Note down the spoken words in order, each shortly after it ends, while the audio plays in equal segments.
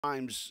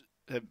times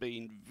have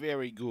been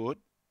very good.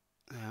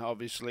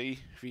 Obviously,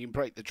 if you can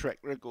break the track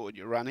record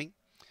you're running.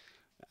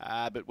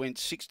 But went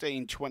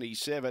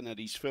 16.27 at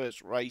his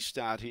first race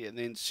start here, and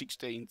then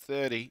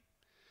 16.30.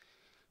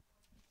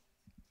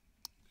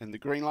 And the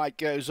green light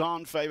goes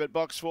on. Favourite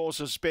box 4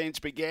 Suspense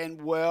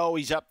began well.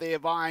 He's up there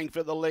vying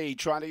for the lead.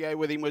 Trying to go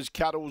with him was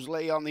Cuddles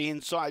Lee on the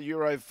inside.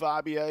 Euro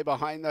Fabio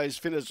behind those.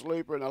 Finis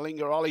Looper and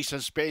Alinga Ollie.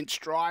 Suspense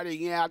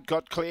striding out.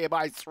 Got clear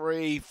by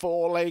 3.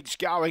 4 legs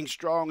going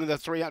strong. And the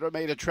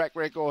 300-metre track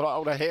record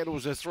holder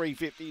handles a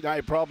 350.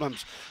 No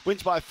problems.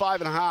 Wins by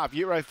 5.5.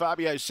 Euro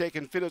Fabio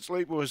second. Finis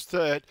Looper was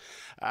third.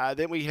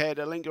 Then we had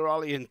Alinga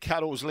Ollie and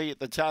Cuddles Lee at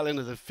the tail end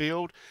of the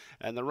field.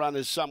 And the run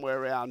is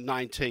somewhere around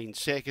 19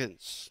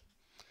 seconds.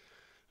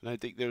 I don't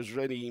think there was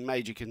any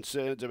major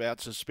concerns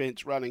about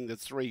Suspense running the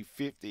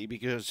 350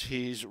 because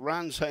his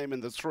runs home in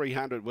the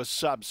 300 were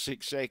sub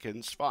 6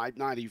 seconds,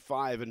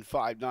 5.95 and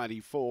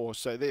 5.94,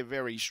 so they're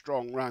very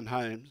strong run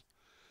homes.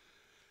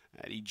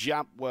 And he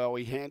jumped well.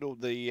 He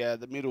handled the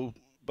middle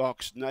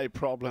box, no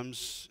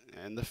problems.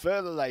 And the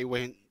further they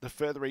went, the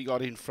further he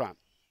got in front.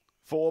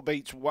 4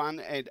 beats 1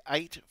 and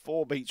 8.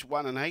 4 beats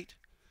 1 and 8.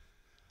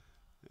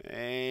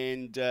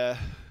 And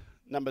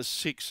number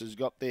 6 has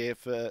got there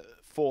for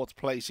 4th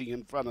placing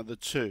in front of the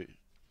 2.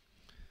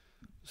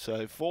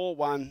 So 4,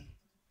 1,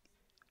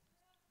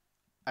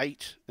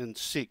 8 and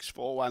 6.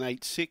 4, 1,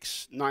 8,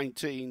 6,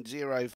 19, 0,